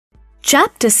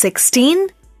Chapter 16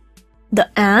 The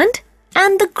Ant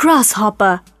and the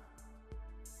Grasshopper.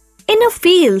 In a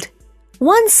field,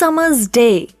 one summer's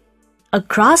day, a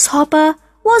grasshopper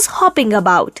was hopping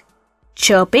about,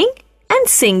 chirping and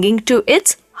singing to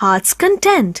its heart's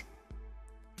content.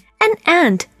 An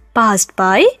ant passed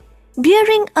by,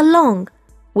 bearing along,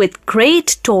 with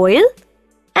great toil,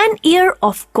 an ear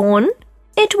of corn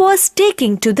it was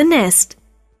taking to the nest.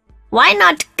 "Why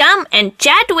not come and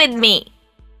chat with me?"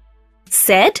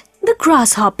 said the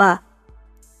grasshopper.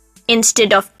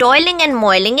 "Instead of toiling and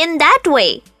moiling in that way."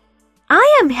 "I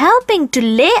am helping to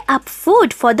lay up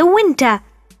food for the winter,"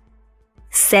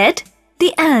 said the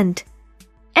ant,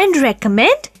 "and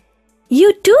recommend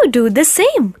you too do the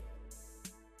same."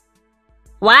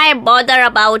 "Why bother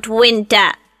about winter?"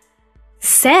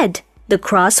 said the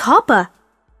grasshopper.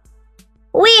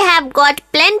 "We have got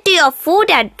plenty of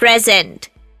food at present."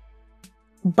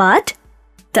 But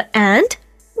the ant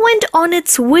went on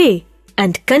its way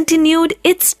and continued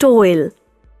its toil.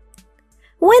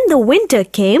 When the winter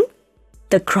came,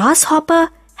 the grasshopper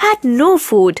had no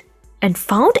food and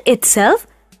found itself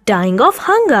dying of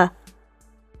hunger.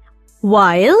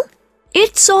 While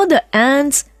it saw the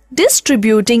ants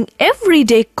distributing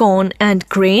everyday corn and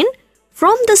grain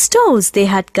from the stores they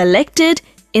had collected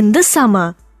in the summer.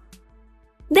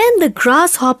 Then the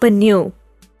grasshopper knew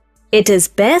it is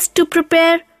best to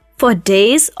prepare for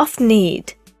days of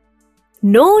need.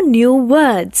 No new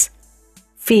words.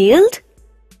 Field,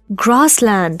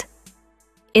 grassland.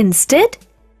 Instead,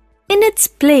 in its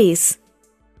place,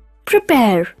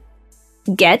 prepare,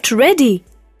 get ready.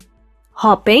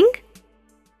 Hopping,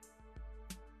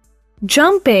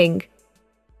 jumping,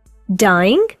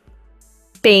 dying,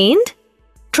 pained,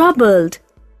 troubled,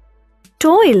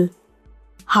 toil,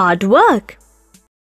 hard work.